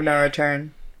point of no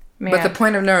return. Man. But the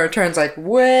point of no return's like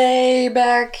way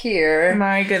back here.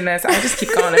 My goodness. I just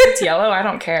keep going. If it's yellow, I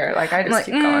don't care. Like, I just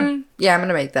keep going. Yeah, I'm going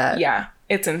to make that. Yeah,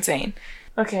 it's insane.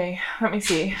 Okay, let me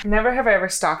see. Never have I ever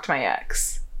stalked my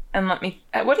ex. And what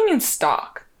do you mean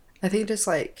stalk? I think just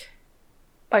like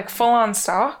full on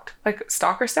stalked? Like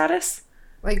stalker status?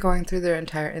 Like going through their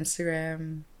entire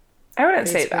Instagram. I wouldn't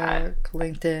Facebook, say that.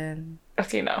 LinkedIn.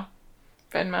 Okay, no.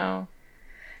 Venmo.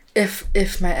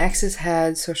 If my exes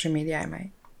had social media, I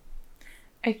might.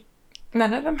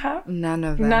 None of them have? None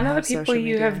of them. None of the people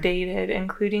you have dated,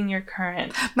 including your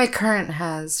current. My current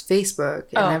has Facebook,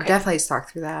 and I've definitely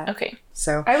stalked through that. Okay.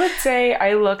 So I would say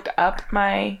I looked up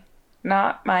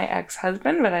not my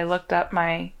ex-husband, but I looked up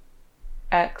my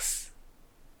ex,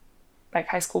 like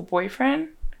high school boyfriend.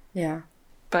 Yeah.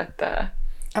 But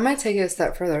I might take it a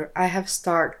step further. I have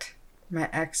stalked my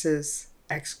ex's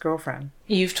ex-girlfriend.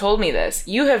 You've told me this.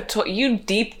 You have you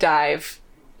deep dive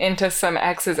into some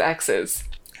exes.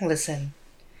 Listen.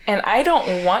 And I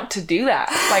don't want to do that.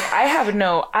 Like, I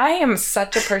am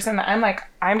such a person that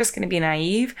I'm just going to be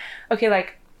naive. Okay,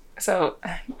 so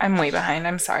I'm way behind.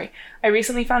 I'm sorry. I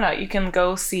recently found out you can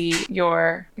go see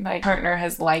your partner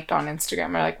has liked on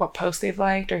Instagram, or what post they've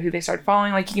liked or who they started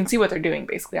following. Like, you can see what they're doing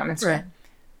basically on Instagram. Right.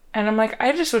 And I'm like,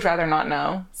 I just would rather not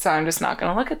know. So I'm just not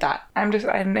going to look at that. And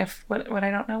if what I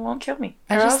don't know won't kill me.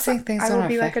 I just think things don't affect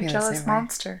me. I will be like a jealous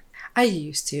monster. I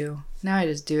used to. Now I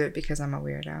just do it because I'm a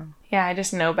weirdo. Yeah, I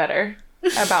just know better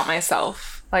about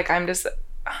myself. I'm just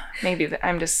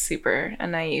super a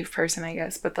naive person, I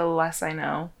guess. But the less I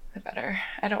know, the better.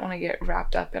 I don't want to get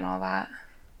wrapped up in all that.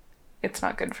 It's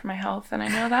not good for my health, and I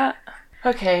know that.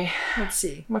 Okay. Let's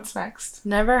see. What's next?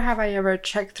 Never have I ever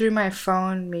checked through my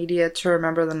phone media to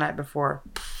remember the night before.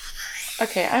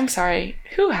 Okay, I'm sorry.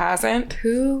 Who hasn't?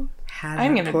 Who hasn't?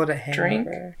 I'm gonna drink.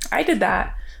 I did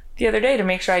that the other day to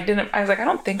make sure I was like, I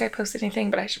don't think I posted anything,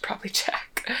 but I should probably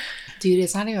check. Dude,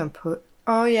 it's not even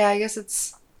oh yeah, I guess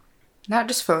it's not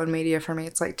just phone media for me,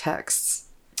 it's texts.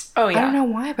 Oh yeah. I don't know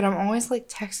why, but I'm always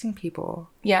texting people.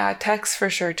 Yeah, text for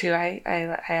sure too. I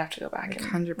have to go back.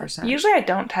 100%. Usually I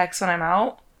don't text when I'm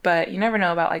out, but you never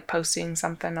know about posting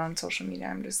something on social media.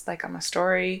 I'm just on my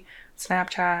story,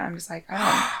 Snapchat, I'm just I don't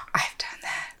I've done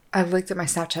that. I've looked at my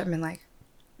Snapchat and been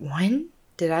when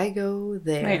did I go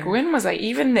there? When was I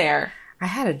even there? I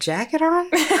had a jacket on?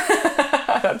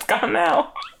 That's gone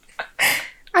now.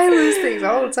 I lose things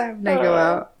all the time when I go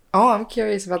out. Oh, I'm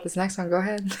curious about this next one. Go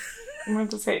ahead. I'm going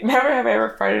to say, never have I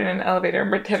ever farted in an elevator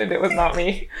and pretended it was not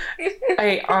me.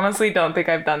 I honestly don't think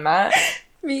I've done that.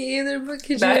 Me either, but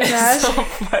could you imagine? That is so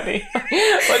funny.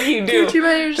 What do you do? Could you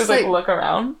imagine just look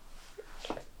around?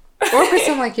 Or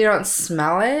pretend you don't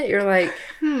smell it. You're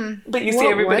But you see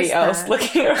everybody else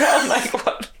looking around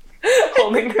what?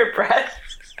 Holding their breath.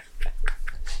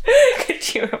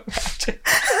 Could you imagine?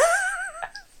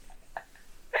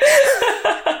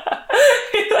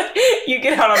 You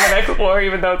get out on the next floor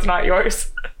even though it's not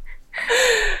yours.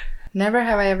 Never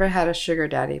have I ever had a sugar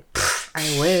daddy.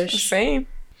 I wish. Same.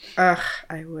 Ugh,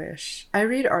 I wish. I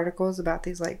read articles about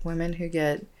these women who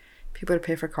get people to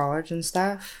pay for college and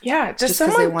stuff. Yeah, just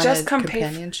someone just come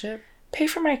companionship. Pay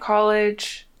for my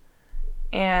college,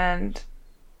 and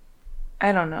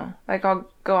I don't know. I'll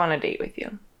go on a date with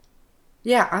you.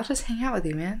 Yeah, I'll just hang out with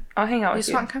you, man. I'll hang out with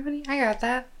you. You just want company? I got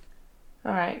that.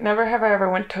 All right. Never have I ever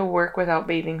went to work without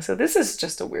bathing. So this is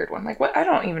just a weird one. What? I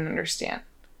don't even understand.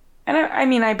 And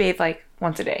I bathe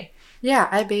once a day. Yeah,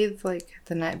 I bathe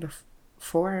the night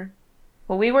before.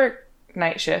 Well, we work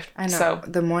night shift. I know. So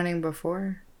the morning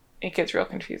before. It gets real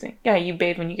confusing. Yeah, you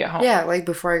bathe when you get home. Yeah,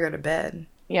 before I go to bed.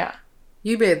 Yeah.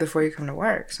 You bathe before you come to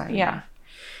work. So yeah.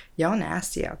 Y'all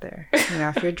nasty out there. You know,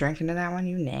 if you're drinking to that one,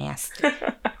 you nasty.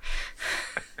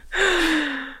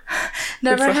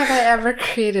 Never have I ever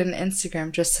created an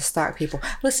Instagram just to stalk people.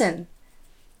 Listen.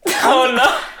 Oh,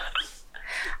 no.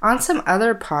 On some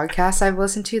other podcasts I've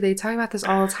listened to, they talk about this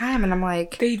all the time, and I'm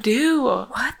like... They do.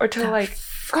 What? Or to, like,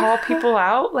 call people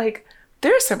out. Like,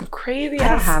 there's some crazy I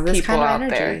don't ass have this people kind of out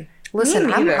energy. there. Listen,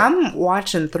 Me neither. I'm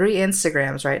watching 3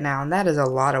 Instagrams right now, and that is a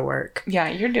lot of work. Yeah,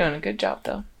 you're doing a good job,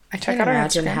 though. I Check can't out our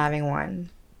imagine Instagram. having one.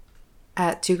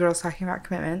 At 2 Girls Talking About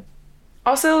Commitment.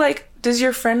 Also, like, does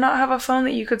your friend not have a phone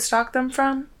that you could stalk them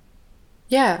from?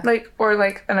 Yeah. Like, or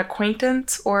like an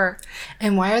acquaintance, or...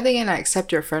 And why are they going to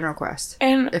accept your friend request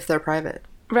And, if they're private?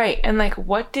 right, and like,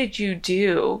 what did you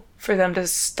do for them to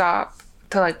stop,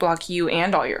 to like block you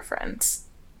and all your friends?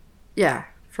 Yeah,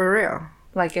 for real.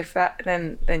 Like, if that,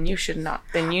 then you should not,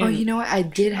 then you... Oh, you know what? I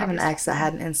did have an ex that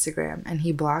had an Instagram, and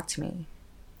he blocked me.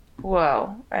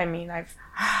 Well, I mean, I've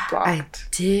blocked. I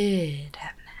did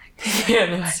have an ex Yeah,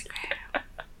 on like- Instagram.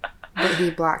 But he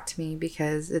blocked me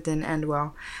because it didn't end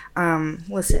well.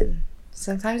 Listen,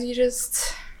 sometimes you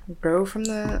just grow from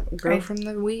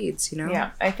the weeds, you know?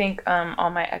 Yeah, I think all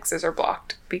my exes are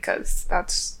blocked because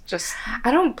that's just...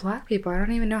 I don't block people. I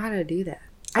don't even know how to do that.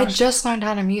 I just learned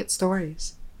how to mute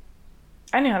stories.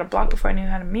 I knew how to block before I knew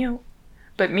how to mute.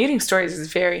 But muting stories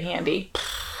is very handy.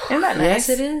 Isn't that nice? Yes,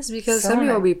 it is, because So some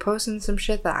people nice. be posting some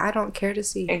shit that I don't care to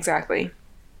see. Exactly.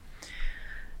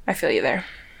 I feel you there.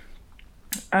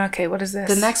 Okay, what is this?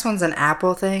 The next one's an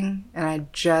Apple thing, and I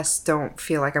just don't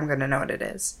feel like I'm going to know what it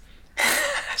is.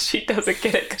 She doesn't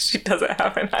get it because she doesn't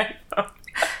have an iPhone.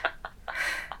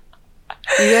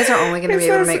 You guys are only going to be It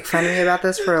able to says- make fun of me about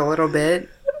this for a little bit.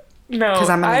 No, 'Cause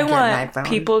I'm gonna I get an want iPhone.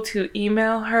 people to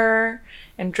email her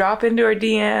and drop into her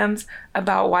DMs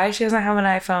about why she doesn't have an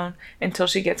iPhone until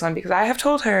she gets one. Because I have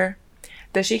told her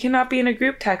that she cannot be in a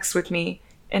group text with me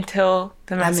until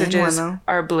the I'm in one, messages though.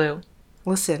 are blue.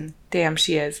 Listen, Damn,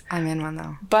 she is. I'm in one,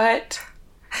 though. But...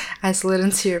 I slid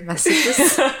into your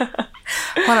messages. Hold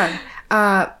on.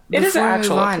 It is an Before we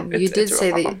actual- move on, you it's did a real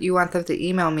say problem. that you want them to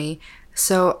email me.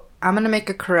 So I'm going to make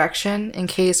a correction in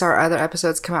case our other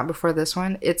episodes come out before this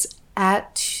one. It's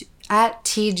at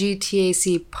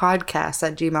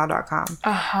tgtacpodcast@gmail.com.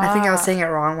 I think I was saying it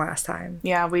wrong last time.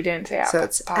 Yeah, we didn't say So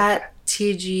it's at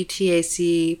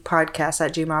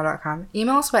tgtacpodcast@gmail.com.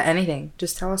 Email us about anything.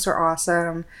 Just tell us we're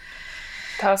awesome.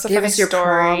 Tell us a Give funny us your story.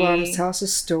 problems. Tell us a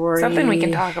story. Something we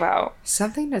can talk about.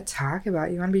 Something to talk about.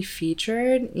 You want to be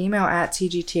featured? Email at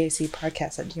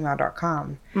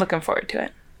tgtacpodcast@gmail.com. Looking forward to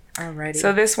it. Alrighty.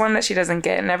 So this one that she doesn't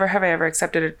get, never have I ever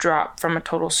accepted a drop from a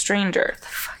total stranger. the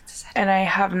fuck does that And I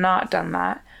have not done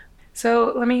that.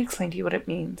 So let me explain to you what it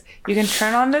means. You can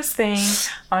turn on this thing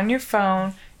on your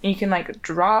phone and you can like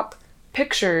drop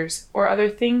pictures or other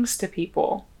things to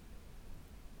people.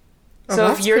 Oh, So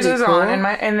if that's yours pretty is cool. on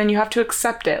and then you have to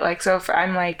accept it. Like, so if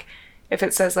I'm like, if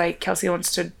it says like Kelsey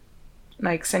wants to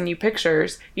like send you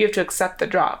pictures, you have to accept the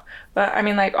drop. But I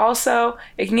mean, like, also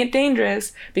it can get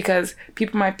dangerous because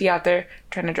people might be out there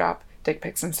trying to drop dick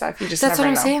pics and stuff. You just That's never what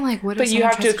I'm know. saying. Like, what if But you someone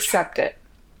have to tries accept it.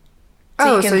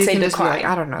 Oh, you can so you say can just be decline. like,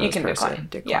 I don't know You this can person.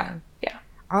 decline. Yeah.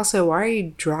 Also, why are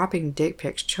you dropping dick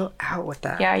pics? Chill out with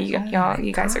that. Yeah, my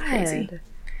you guys are crazy. God.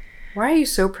 Why are you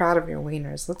so proud of your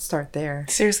wieners? Let's start there.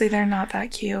 Seriously, they're not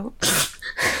that cute.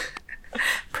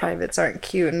 Privates aren't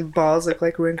cute and balls look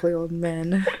like wrinkly old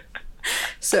men.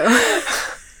 So,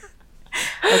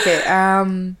 okay,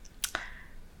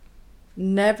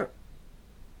 never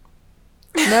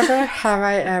have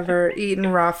I ever eaten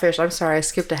raw fish. I'm sorry, I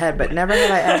skipped ahead, but never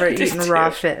have I ever Did eaten you? raw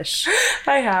fish.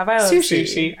 I have. I love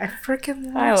sushi. I freaking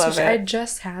love I love sushi. it. I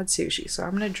just had sushi, so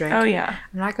I'm gonna drink. Oh, yeah.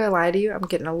 I'm not gonna lie to you. I'm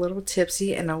getting a little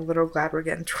tipsy and a little glad we're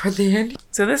getting toward the end.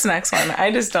 So this next one,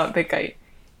 I just don't think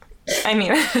I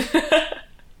mean...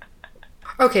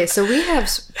 Okay, so we have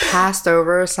passed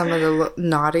over some of the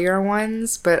naughtier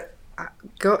ones, but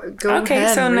go Okay,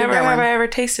 ahead so and read never that have one. I ever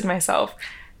tasted myself.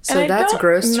 So And I that's don't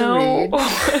gross to know-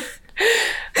 read.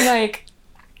 Like,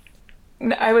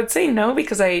 I would say no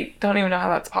because I don't even know how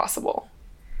that's possible.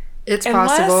 It's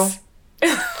possible.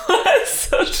 Unless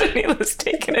Shanila's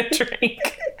taking a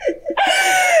drink.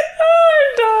 Oh,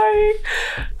 I'm dying.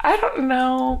 I don't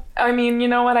know. I mean, you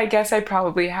know what? I guess I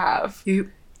probably have.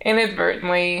 You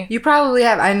Inadvertently. probably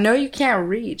have. I know you can't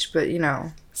reach, but you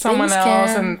know. Someone things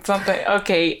else can. and something.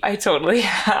 Okay, I totally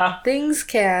have. Things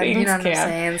can. You Things know what I'm can.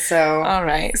 saying? So. All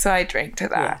right, so I drank to yeah,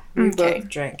 that. we Okay. both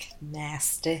drink.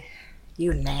 Nasty.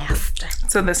 You nasty.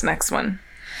 So this next one.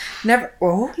 Never.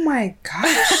 Oh my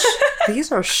gosh.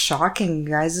 These are shocking,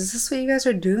 guys. Is this what you guys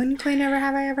are doing? You play Never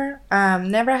Have I Ever?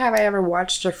 Never have I ever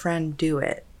watched a friend do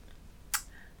it.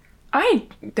 I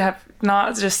have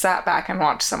not just sat back and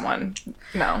watched someone.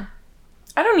 No.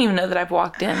 I don't even know that I've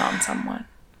walked in on someone.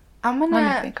 I'm gonna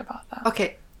Let me think about that.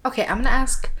 Okay, I'm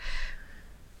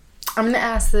gonna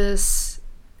ask this.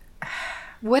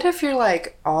 What if you're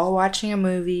like all watching a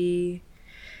movie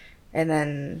and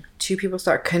then two people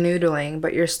start canoodling,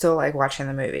 but you're still like watching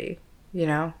the movie, you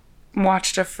know?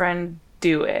 Watched a friend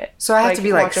do it. So I have to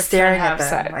be like watch a staring friend at them.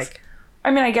 sex. Like,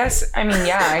 I guess. I'm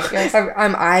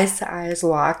eyes to eyes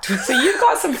locked. So you've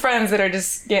got some friends that are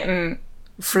just getting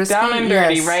Frisky, down and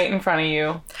dirty yes. right in front of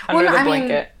you under the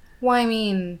blanket.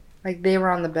 Like they were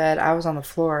on the bed, I was on the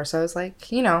floor, so it's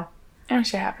like, you know. And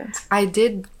shit happens. I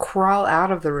did crawl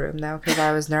out of the room though because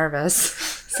I was nervous.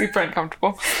 Super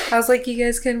uncomfortable. I was like, you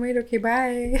guys can wait, okay,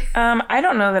 bye. I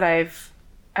don't know that I've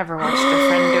ever watched a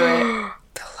friend do it.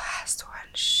 The last one,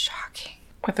 shocking.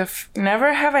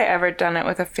 Never have I ever done it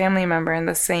with a family member in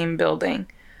the same building.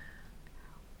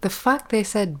 The fuck they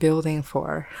said building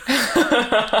for?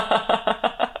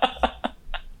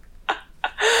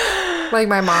 Like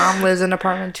my mom lives in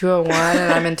apartment 201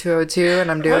 and I'm in 202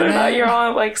 and I'm doing What about it. you're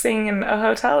all like staying in a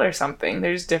hotel or something?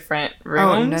 There's different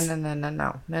rooms. Oh,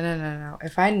 no.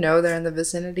 If I know they're in the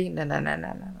vicinity, no.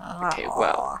 Okay,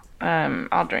 well,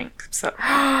 I'll drink. So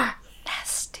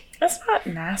Nasty. that's not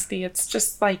nasty. It's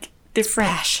just like different.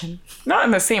 Passion. Not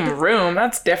in the same room.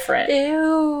 That's different.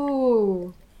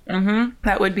 Ew.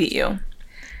 That would be you.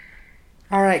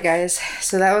 All right, guys.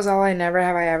 So that was all I never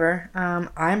have I ever.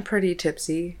 I'm pretty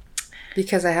tipsy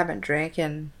because I haven't drank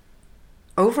in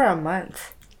over a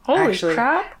month. Holy Actually,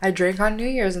 crap. I drank on New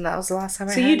Year's and that was the last time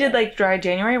I So had you did it. like dry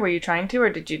January? Were you trying to, or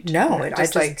did you? No, I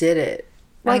just did it.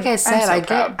 Like I said, I'm so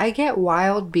proud. I get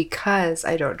wild because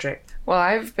I don't drink. Well,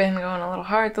 I've been going a little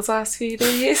hard those last few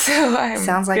days, so I'm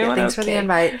Sounds like it. feeling Thanks for the okay.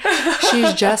 invite.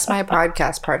 She's just my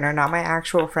podcast partner, not my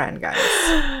actual friend, guys.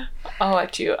 I'll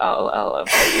let you. I'll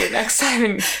invite you next time.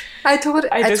 And I told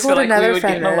just feel like we another would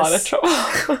get friend in a lot of this.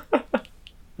 trouble.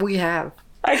 We have.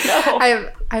 I know.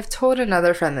 I've told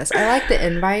another friend this. I like the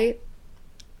invite.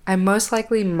 I most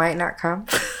likely might not come,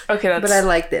 Okay, that's but I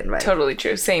like the invite. totally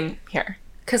true. Same here.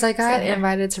 Because I got Same here.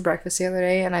 invited to breakfast the other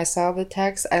day and I saw the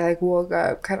text. I like woke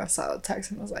up, kind of saw the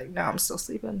text and was like, no, I'm still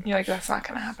sleeping. You're like, that's not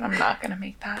gonna happen. I'm not gonna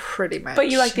make that. Pretty much. But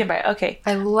you like the invite. Okay.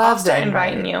 I I'll love the start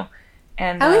invite. inviting you.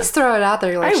 And At least throw it out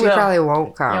there. Like, I she will. probably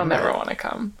won't come. you'll but- never want to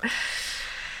come.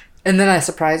 And then I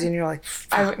surprise you and you're like,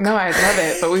 No, I'd love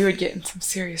it, but we would get in some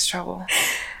serious trouble.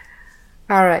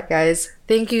 all right, guys.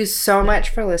 Thank you so much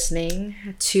for listening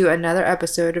to another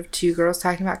episode of Two Girls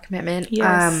Talking About Commitment.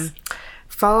 Yes.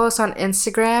 Follow us on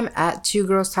Instagram at Two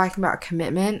Girls Talking About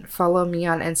Commitment. Follow me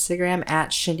on Instagram at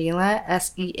Shanila,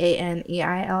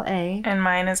 Seaneila. And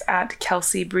mine is at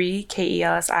Kelsey Bree,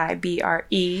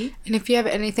 KELSIBRE. And if you have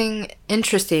anything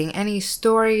interesting, any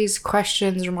stories,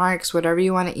 questions, remarks, whatever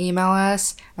you want to email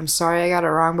us, I'm sorry I got it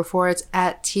wrong before, it's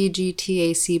at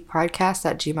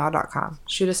tgtacpodcast@gmail.com.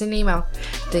 Shoot us an email.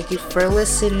 Thank you for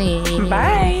listening.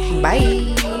 Bye.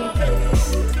 Bye.